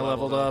 Gino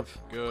leveled up.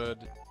 Good.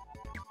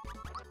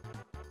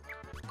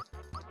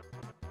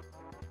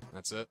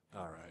 That's it?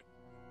 Alright.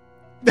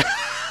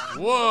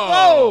 Whoa!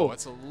 Whoa!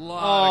 That's a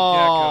lot of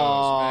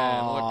geckos,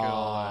 man. Look at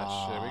all that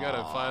shit. We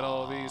gotta fight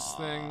all these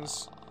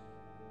things.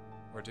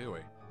 Or do we?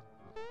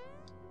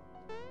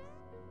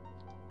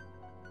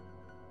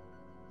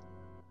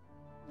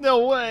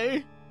 No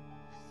way.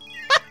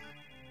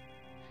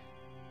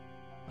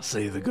 I'll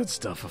sell you the good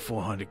stuff for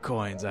 400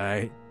 coins,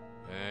 alright?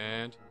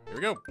 And here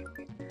we go.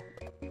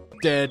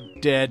 Dead,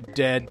 dead,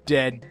 dead,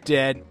 dead,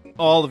 dead.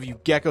 All of you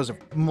geckos are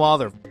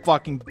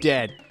motherfucking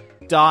dead.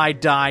 Die,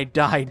 die,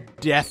 die,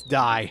 death,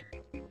 die.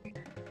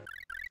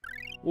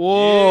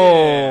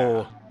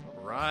 Whoa. Yeah.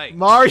 Right.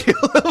 Mario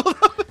leveled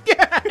up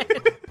again.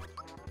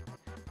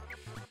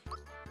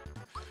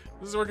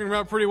 This is working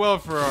out pretty well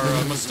for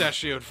our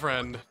mustachioed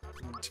friend.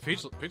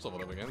 Peach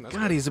leveled up again. That's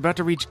God, good. he's about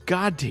to reach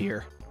God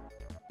tier.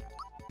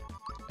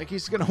 Like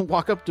he's gonna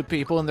walk up to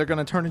people and they're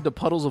gonna turn into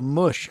puddles of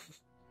mush.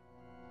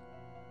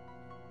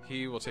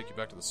 He will take you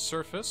back to the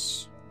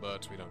surface,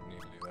 but we don't need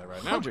to do that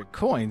right now. 100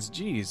 coins,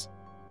 jeez.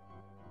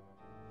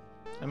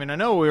 I mean, I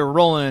know we were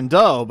rolling in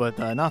dough, but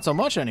not so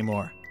much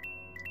anymore.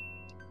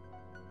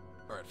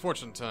 Alright,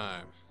 fortune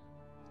time.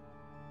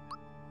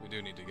 We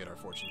do need to get our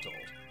fortune told.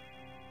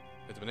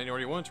 Hit the banana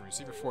order you want to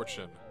receive your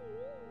fortune.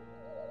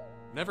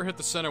 Never hit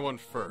the center one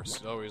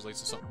first. It always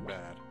leads to something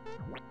bad.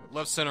 But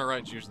left, center,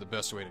 right is usually the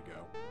best way to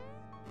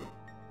go.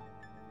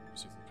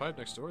 See the pipe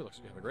next door. Looks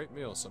like you have a great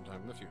meal sometime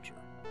in the future.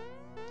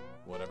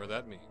 Whatever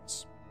that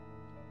means.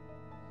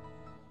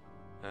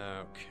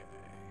 Okay.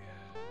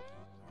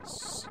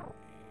 Let's see.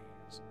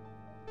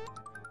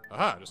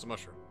 Aha, just a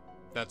mushroom.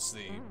 That's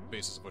the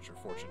basis of what your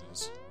fortune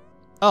is.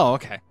 Oh,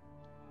 okay.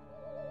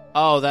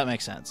 Oh, that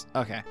makes sense.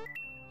 Okay.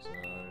 So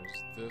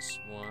there's this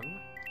one.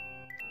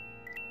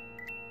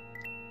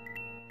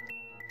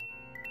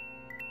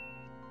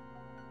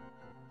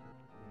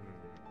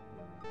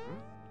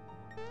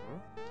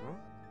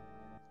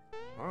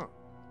 Huh.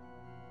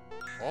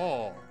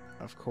 Oh.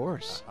 Of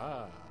course.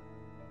 Aha.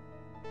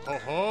 Ho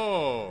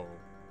ho.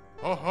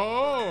 Ho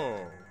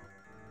ho.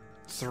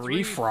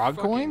 3 frog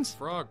fucking coins?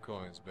 Frog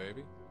coins,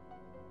 baby.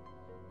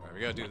 Alright,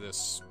 we gotta do this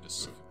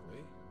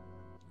specifically.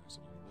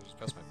 Just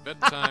past my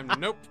bedtime.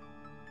 Nope.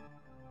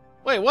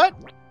 Wait, what?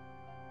 You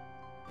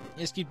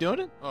just keep doing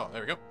it? Oh,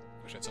 there we go.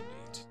 Wish I had something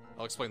to eat.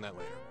 I'll explain that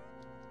later.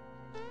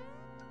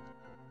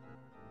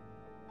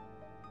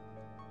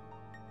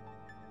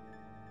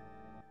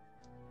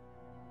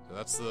 So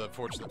that's the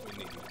fortune that we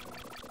need.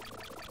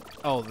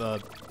 Oh,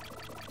 the...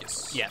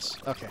 Yes. Yes.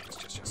 Okay.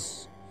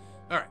 Yes.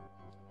 Alright.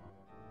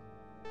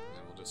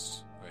 And we'll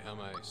just... Wait, how are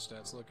my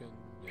stats looking?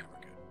 Yeah,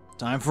 we're good.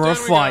 Time for Down a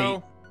we fight.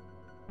 go.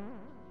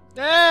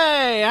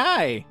 Hey,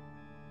 hi.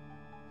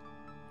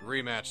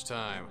 Rematch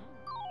time.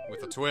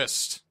 With a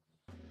twist.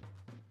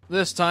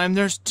 This time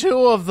there's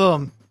 2 of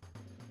them.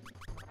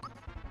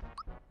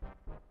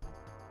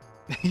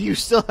 You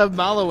still have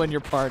Mallow in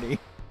your party.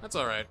 That's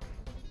alright.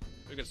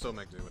 We can still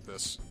make do with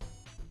this.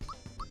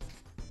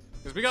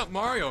 Because we got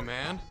Mario,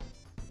 man.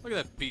 Look at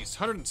that beast.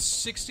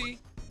 160?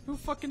 Who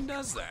fucking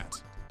does that?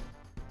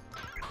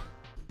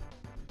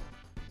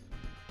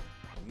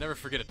 I'll never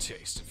forget a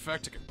taste. In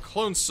fact, I could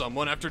clone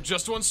someone after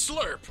just one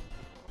slurp.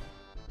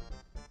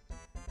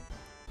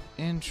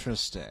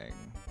 Interesting.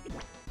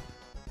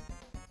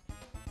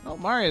 Oh,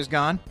 Mario's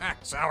gone. Ah,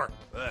 sour.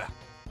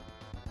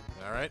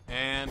 Alright,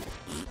 and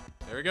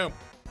there we go.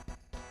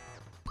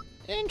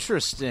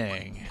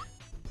 Interesting.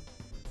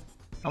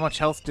 How much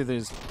health do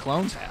these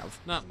clones have?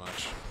 Not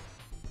much.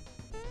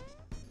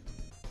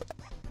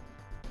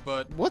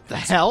 But What the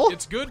hell?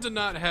 it's good to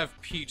not have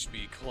Peach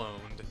be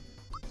cloned.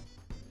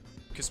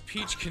 Because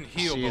Peach can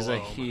heal She's below. a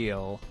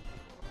heal.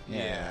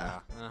 Yeah.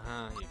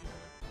 Uh-huh, you get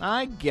it.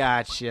 I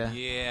gotcha.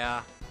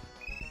 Yeah.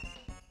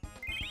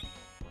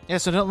 Yeah,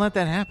 so don't let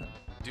that happen.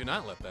 Do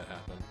not let that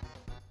happen.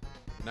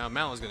 Now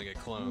Mallow's gonna get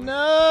cloned.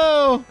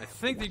 No! I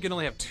think that you can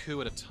only have 2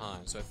 at a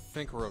time, so I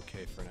think we're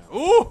okay for now.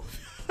 Ooh!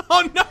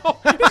 Oh no!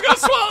 He's gonna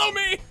swallow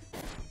me!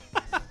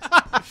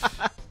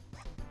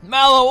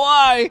 Mallow,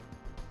 why?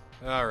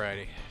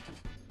 Alrighty.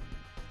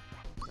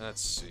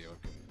 Let's see what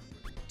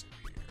we can do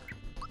here.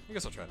 I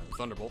guess I'll try another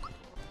Thunderbolt.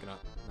 Cannot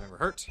never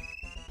hurt.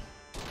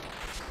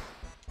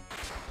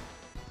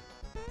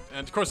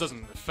 And of course it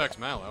doesn't affect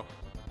Mallow.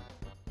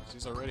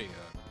 He's already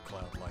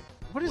cloud-like.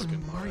 What is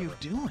looking Mario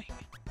whatever. doing?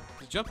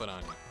 He's jumping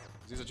on you.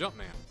 'Cause he's a jump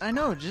man. I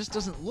know, it just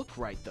doesn't look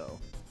right, though.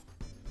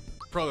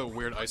 Probably a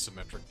weird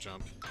isometric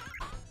jump.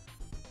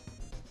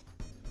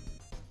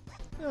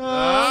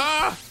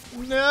 No!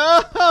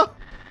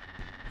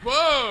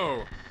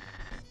 Whoa!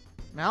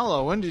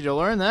 Mallow, when did you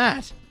learn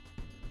that?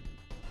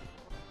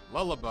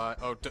 Lullaby.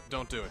 Oh,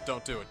 don't do it.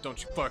 Don't do it.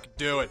 Don't you fucking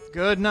do it.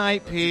 Good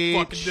night, Don't you Peach.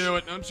 fucking do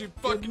it. Don't you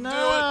fucking Good do it.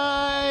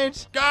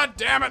 night. God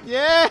damn it.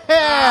 Yeah!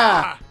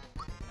 Ah!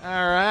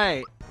 All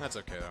right. That's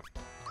okay, though.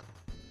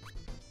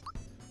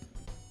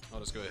 I'll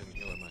just go ahead and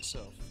heal it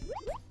myself.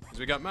 Because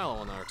we got Mallow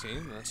on our team,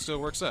 and that still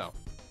works out.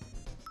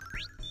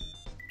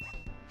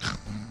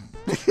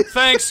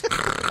 Thanks!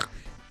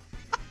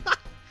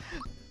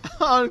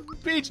 Oh,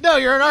 Peach, no,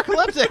 you're an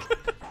narcoleptic.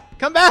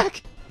 Come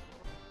back.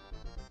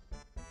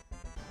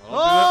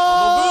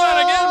 I'll do that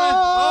again, man!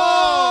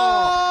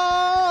 Oh!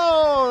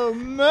 Oh,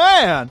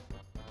 man.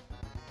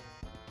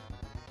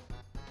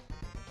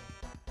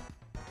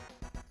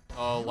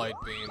 Oh, Light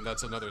Beam.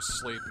 That's another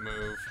sleep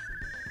move.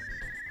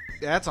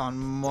 That's on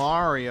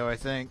Mario, I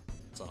think.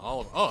 It's on all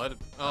of them.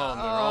 Oh,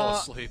 they're all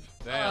asleep.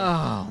 Damn.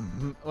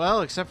 Oh,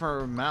 well, except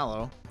for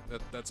Mallow.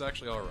 That's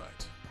actually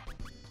alright.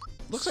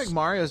 Looks like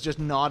Mario's just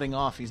nodding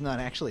off. He's not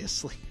actually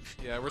asleep.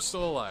 Yeah, we're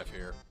still alive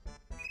here.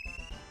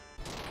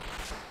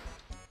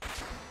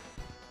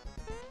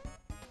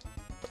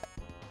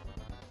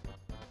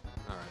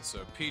 Alright, so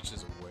Peach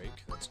is awake.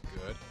 That's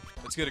good.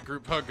 Let's get a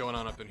group hug going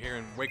on up in here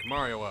and wake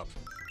Mario up.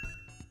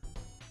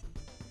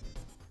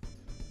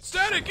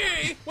 Static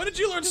E! When did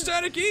you learn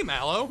Static E,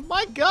 Mallow?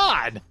 My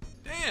God.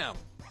 Damn.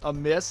 A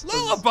miss.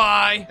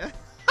 Lullaby.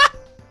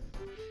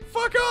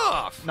 Fuck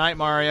off. Night,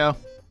 Mario.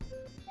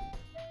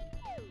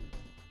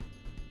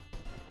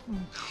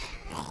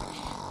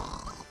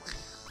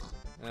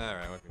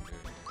 Alright, what can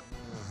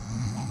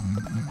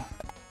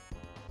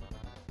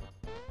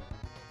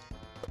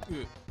we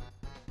do?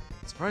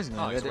 Surprisingly,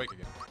 Oh, that he's did- awake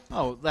again.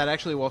 Oh, that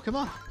actually woke him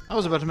up. I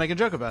was about to make a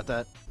joke about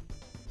that.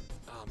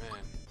 Oh, man.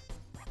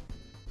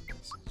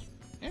 This is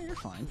Yeah, you're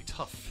fine. really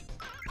tough.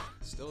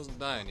 Still isn't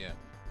dying yet.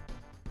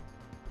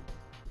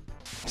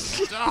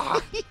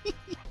 Ah!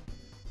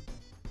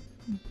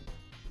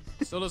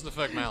 Still doesn't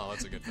affect Mallow,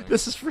 that's a good thing.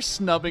 This is for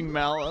snubbing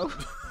Mallow.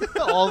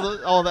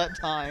 all that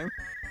time.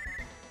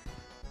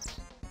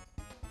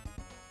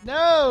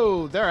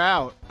 No, they're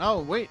out.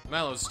 Oh, wait.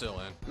 Mallow's still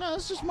in. No,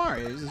 it's just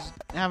Mario. He's just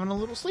having a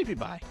little sleepy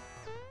bye.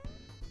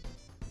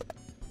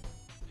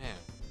 Man.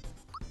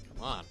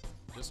 Come on.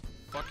 Just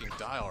fucking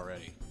die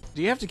already.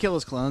 Do you have to kill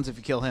his clones if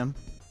you kill him?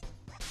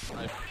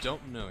 I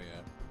don't know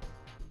yet.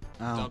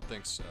 Oh. Don't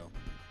think so.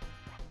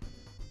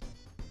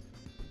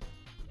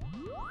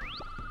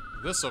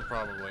 This'll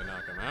probably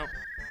knock him out.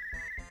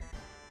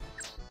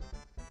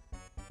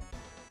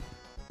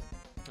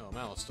 Oh,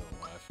 Mallow's still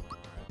alive.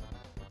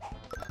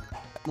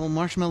 Alright. Well,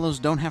 marshmallows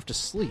don't have to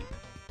sleep.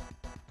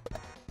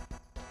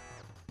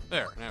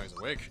 There, now he's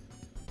awake.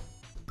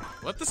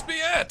 Let this be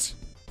it!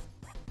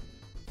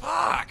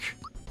 Fuck!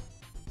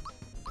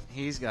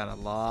 He's got a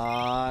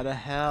lot of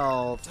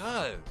health.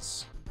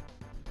 Does.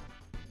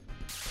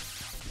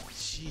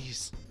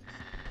 Jeez.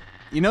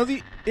 You know,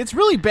 it's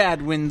really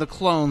bad when the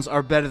clones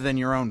are better than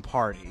your own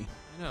party.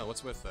 I know,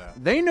 what's with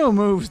that? They know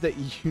moves that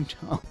you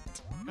don't.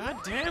 God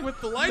damn, with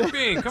the light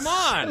beam, come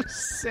on!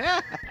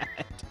 Sad.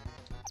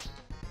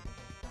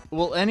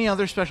 Will any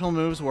other special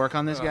moves work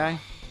on this guy?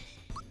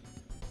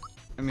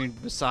 I mean,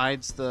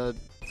 besides the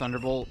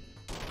Thunderbolt?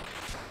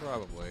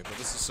 Probably, but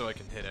this is so I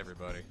can hit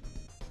everybody.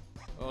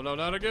 Oh no,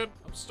 not again!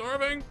 I'm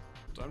starving!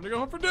 Time to go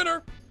home for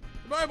dinner!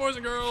 Goodbye, boys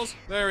and girls!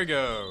 There he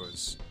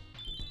goes.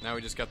 Now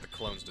we just got the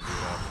clones to do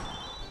that.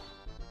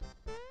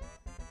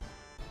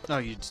 Oh,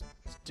 you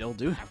still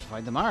do have to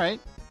fight them. Alright.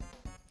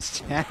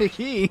 Static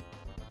key.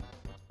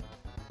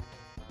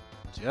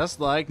 Just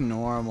like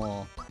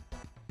normal.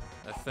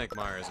 I think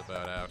Mario's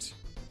about out.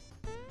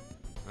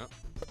 Well,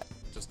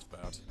 just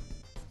about.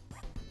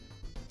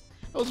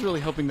 I was really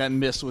hoping that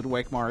mist would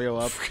wake Mario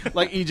up.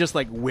 Like, he just,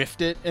 like,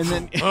 whiffed it, and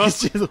then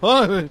he's just...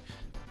 Oh,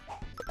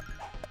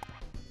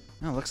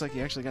 looks like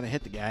you actually got to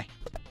hit the guy.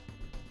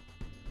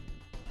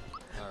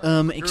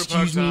 Right.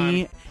 Excuse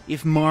me,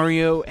 if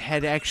Mario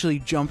had actually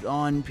jumped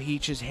on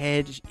Peach's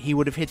head, he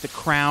would have hit the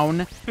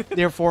crown,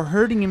 therefore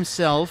hurting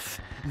himself,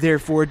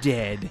 therefore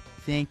dead.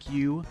 Thank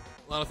you.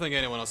 I don't think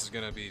anyone else is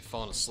gonna be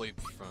falling asleep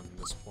from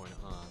this point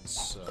on,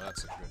 so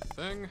that's a good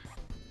thing.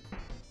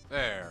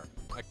 There.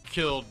 I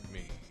killed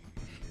me.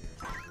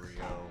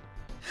 Rio.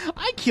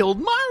 I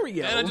killed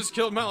Mario! And I just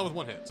killed Mallow with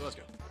one hit, so that's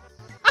good.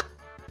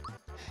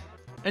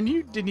 And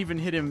you didn't even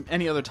hit him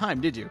any other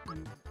time, did you?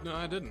 No,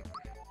 I didn't.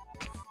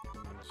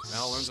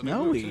 Now learns a new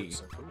move Snowy. too,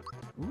 so cool.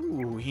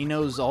 Ooh, he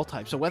knows all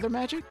types of weather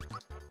magic?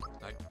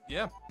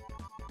 Yeah.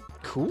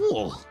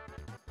 Cool.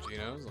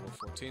 Geno's level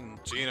 14.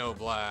 Geno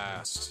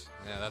Blast.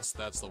 Yeah,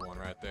 that's the one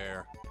right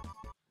there.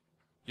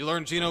 You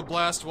learned Geno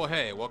Blast? Well,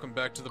 hey, welcome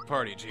back to the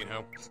party,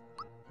 Geno.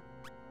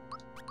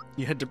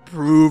 You had to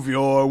prove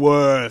your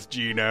worth,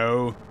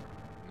 Gino.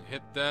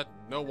 Hit that.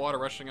 No water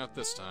rushing out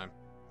this time.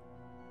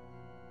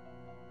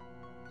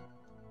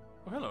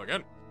 Oh, hello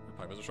again. The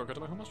pipe is a shortcut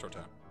to my home Astro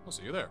Town. I'll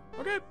see you there.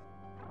 Okay.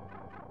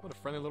 What a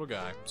friendly little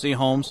guy. See,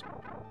 Holmes?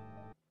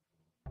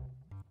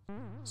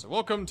 So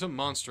welcome to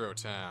Monstro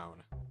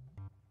Town.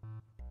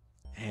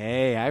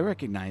 Hey, I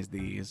recognize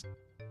these.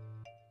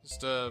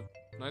 Just a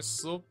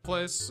nice little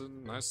place, a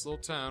nice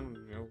little town,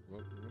 you know,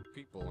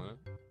 people in it.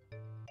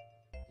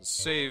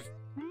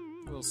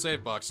 Little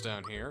save box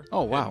down here.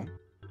 Oh, wow.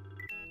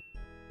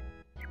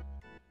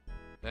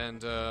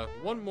 And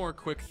one more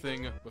quick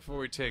thing before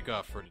we take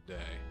off for today.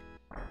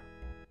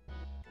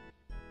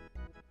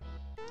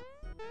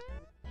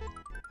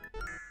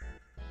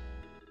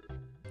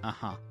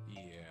 Uh-huh.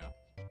 Yeah.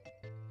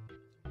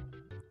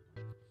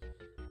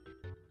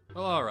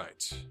 Well,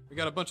 alright. We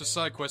got a bunch of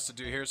side quests to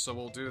do here, so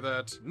we'll do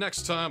that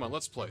next time on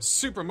Let's Play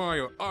Super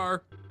Mario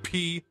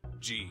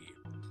RPG.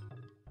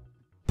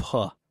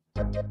 Puh.